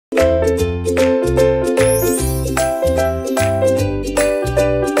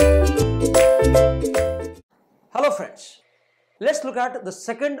look at the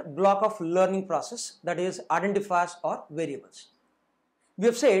second block of learning process, that is identifiers or variables. We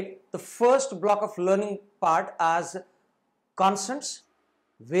have said the first block of learning part as constants,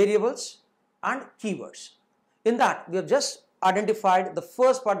 variables and keywords. In that, we have just identified the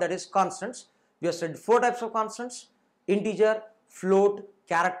first part, that is constants. We have said 4 types of constants: integer, float,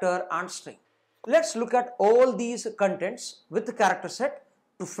 character and string. Let's look at all these contents with the character set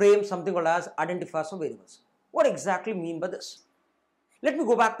to frame something called as identifiers or variables. What exactly mean by this? Let me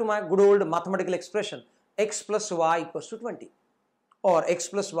go back to my good old mathematical expression, x plus y equals to 20 or x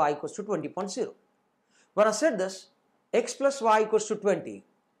plus y equals to 20.0. When I said this, x plus y equals to 20,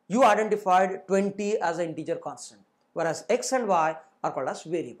 you identified 20 as an integer constant, whereas x and y are called as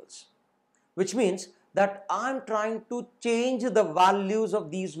variables, which means that I am trying to change the values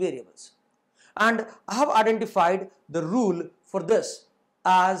of these variables. And I have identified the rule for this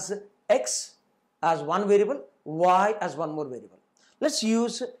as x as one variable, y as one more variable. Let's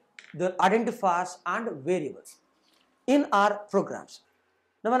use the identifiers and variables in our programs.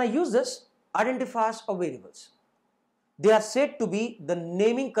 Now when I use this identifiers or variables, they are said to be the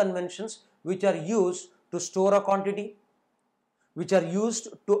naming conventions which are used to store a quantity, which are used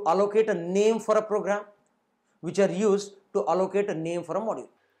to allocate a name for a program, which are used to allocate a name for a module.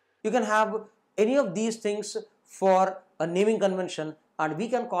 You can have any of these things for a naming convention and we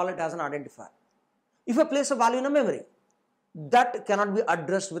can call it as an identifier. If I place a value in a memory, that cannot be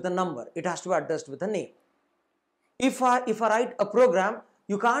addressed with a number, it has to be addressed with a name. If I write a program,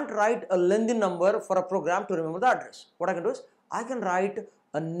 you can't write a lengthy number for a program to remember the address. What I can do is, I can write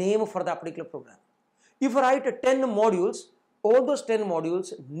a name for that particular program. If I write 10 modules, all those 10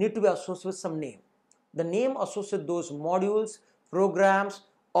 modules need to be associated with some name. The name associated with those modules, programs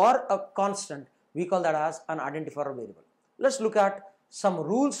or a constant, we call that as an identifier or variable. Let's look at some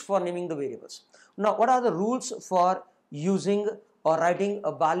rules for naming the variables. Now, what are the rules for using or writing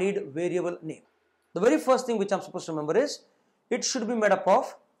a valid variable name? The very first thing which I'm supposed to remember is, it should be made up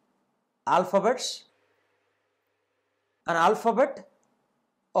of alphabets, an alphabet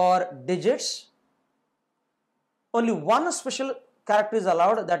or digits. Only one special character is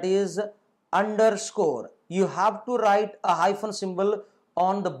allowed, that is underscore. You have to write a hyphen symbol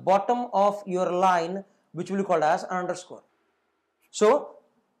on the bottom of your line, which will be called as an underscore. So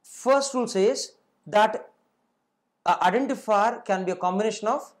first rule says that an identifier can be a combination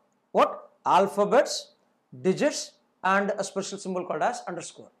of what? Alphabets, digits and a special symbol called as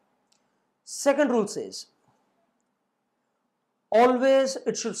underscore. Second rule says, always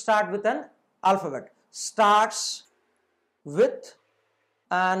it should start with an alphabet. Starts with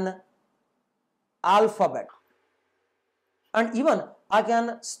an alphabet. And even I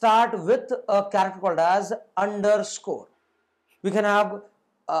can start with a character called as underscore. We can have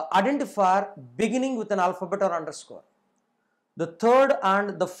identifier beginning with an alphabet or underscore. The third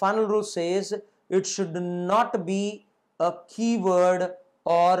and the final rule says it should not be a keyword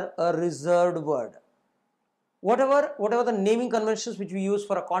or a reserved word. Whatever the naming conventions which we use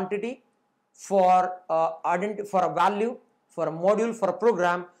for a quantity, for a value, for a module, for a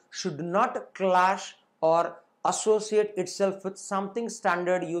program, should not clash or associate itself with something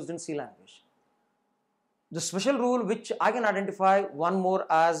standard used in C language. The special rule which I can identify one more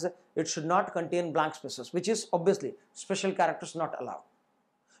as, it should not contain blank spaces, which is obviously special characters not allowed.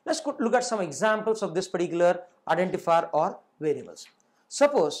 Let's look at some examples of this particular identifier or variables.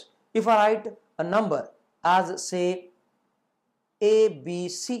 Suppose if I write a number as say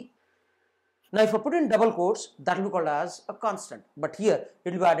ABC. Now if I put in double quotes, that will be called as a constant, but here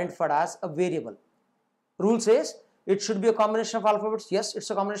it will be identified as a variable. Rule says it should be a combination of alphabets. Yes, it's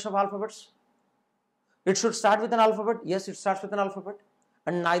a combination of alphabets. It should start with an alphabet. Yes, it starts with an alphabet,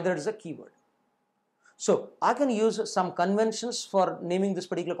 and neither is a keyword. So I can use some conventions for naming this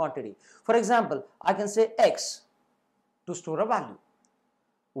particular quantity. For example, I can say X to store a value,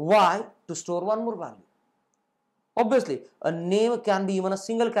 Y to store one more value. Obviously, a name can be even a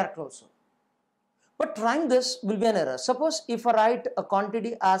single character also. But trying this will be an error. Suppose if I write a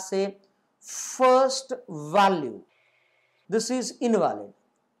quantity as say first value, this is invalid.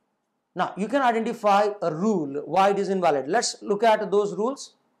 Now you can identify a rule why it is invalid. Let's look at those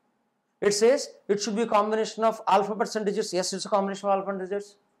rules. It says it should be a combination of alphabets and digits. Yes, it's a combination of alphabet and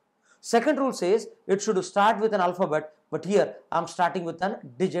digits. Second rule says it should start with an alphabet, but here I am starting with a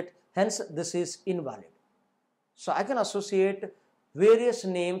digit, hence this is invalid. So I can associate various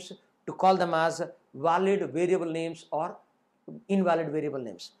names to call them as valid variable names or invalid variable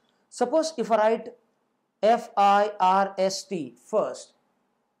names. Suppose if I write FIRST first,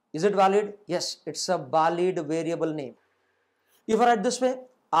 is it valid? Yes, it's a valid variable name. If I write this way,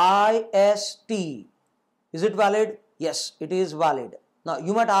 IST, is it valid? Yes, it is valid. Now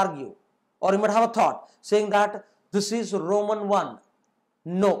you might argue or you might have a thought saying that this is Roman 1.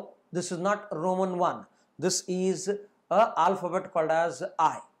 No, this is not Roman 1. This is a alphabet called as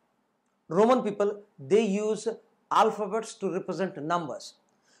I. Roman people, they use alphabets to represent numbers.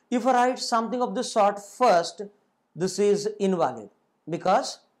 If I write something of this sort first, this is invalid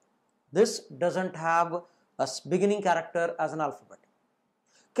because this doesn't have a beginning character as an alphabet.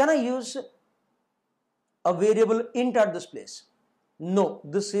 Can I use a variable int at this place? No,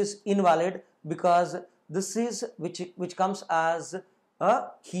 this is invalid because this is which comes as a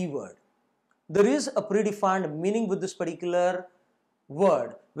keyword. There is a predefined meaning with this particular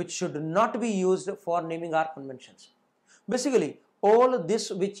word which should not be used for naming our conventions. Basically, all this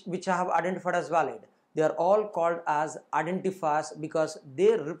which I have identified as valid, they are all called as identifiers because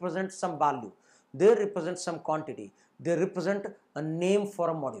they represent some value, they represent some quantity, they represent a name for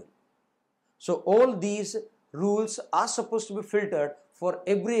a module. So all these rules are supposed to be filtered for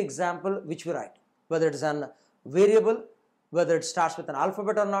every example which we write, whether it is an variable, whether it starts with an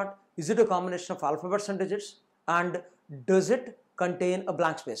alphabet or not, is it a combination of alphabets and digits, and does it contain a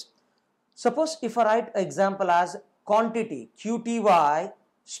blank space. Suppose if I write an example as quantity QTY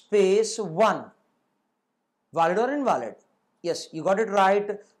space 1, valid or invalid? Yes, you got it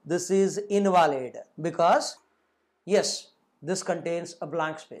right. This is invalid because yes, this contains a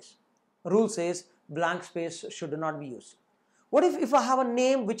blank space. Rule says blank space should not be used. What if I have a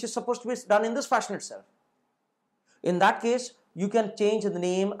name which is supposed to be done in this fashion itself? In that case, you can change the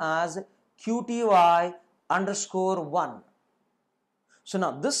name as QTY underscore 1. So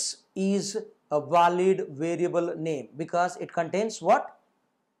now this is a valid variable name because it contains what?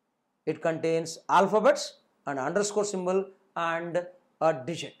 It contains alphabets, an underscore symbol and a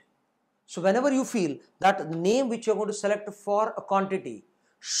digit. So whenever you feel that the name which you are going to select for a quantity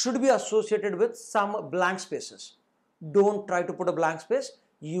should be associated with some blank spaces, don't try to put a blank space,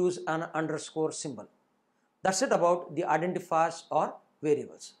 use an underscore symbol. That's it about the identifiers or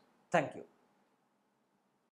variables. Thank you.